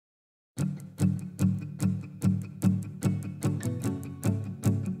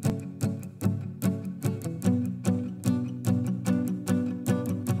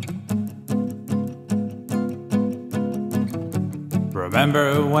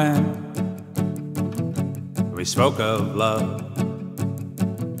Remember when we spoke of love?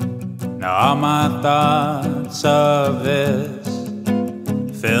 Now all my thoughts of this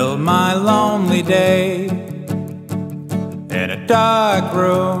filled my lonely day in a dark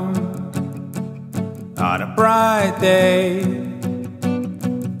room on a bright day.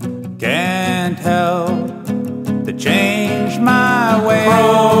 Can't help to change my ways.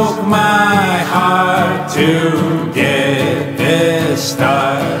 Broke my heart to get this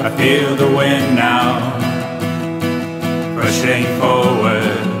start. I feel the wind now pushing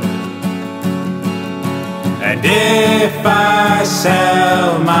forward, and if I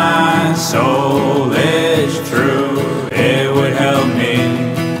sell my soul, it's true, it would help me,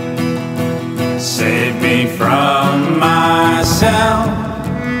 save me from myself.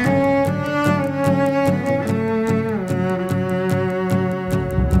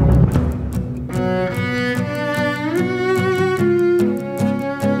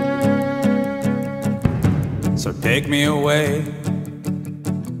 So take me away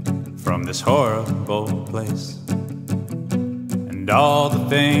from this horrible place, and all the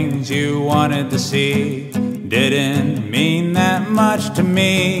things you wanted to see didn't mean that much to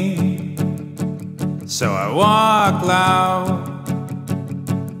me. So I walk loud,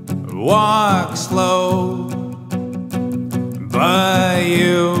 walk slow, but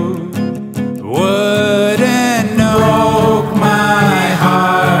you wouldn't know. Broke my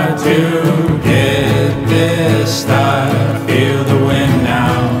heart to get this start. I feel the wind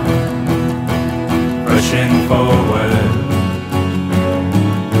now pushing forward,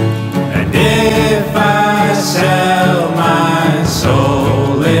 and if I sell my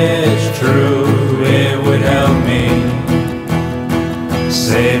soul, it's true, it would help me,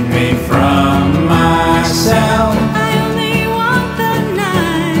 save me from myself. I only want the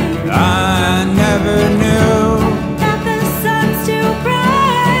night. I never knew That the sun's too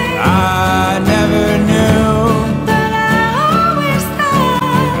bright. I never knew, But I always thought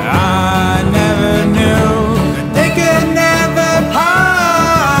I never knew they could never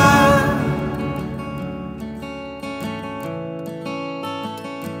part.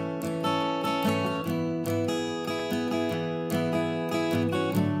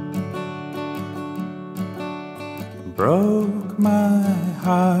 Broke my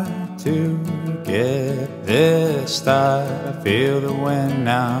heart to get this start. I feel the wind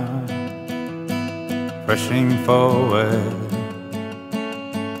now pushing forward,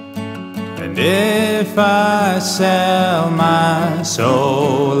 and if I sell my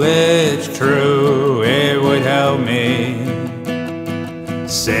soul, it's true, it would help me,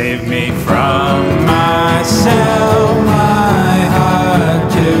 save me from myself. My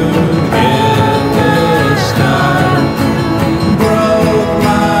heart to get this start. Broke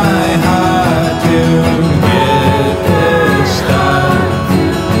my heart to get this start.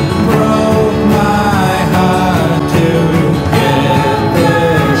 Broke my heart to get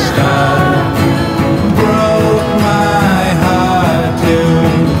this start. Broke my heart to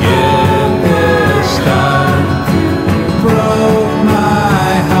get this start. Broke my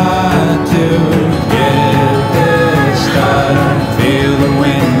heart to get this start. Feel the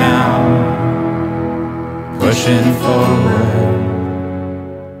wind now pushing forward,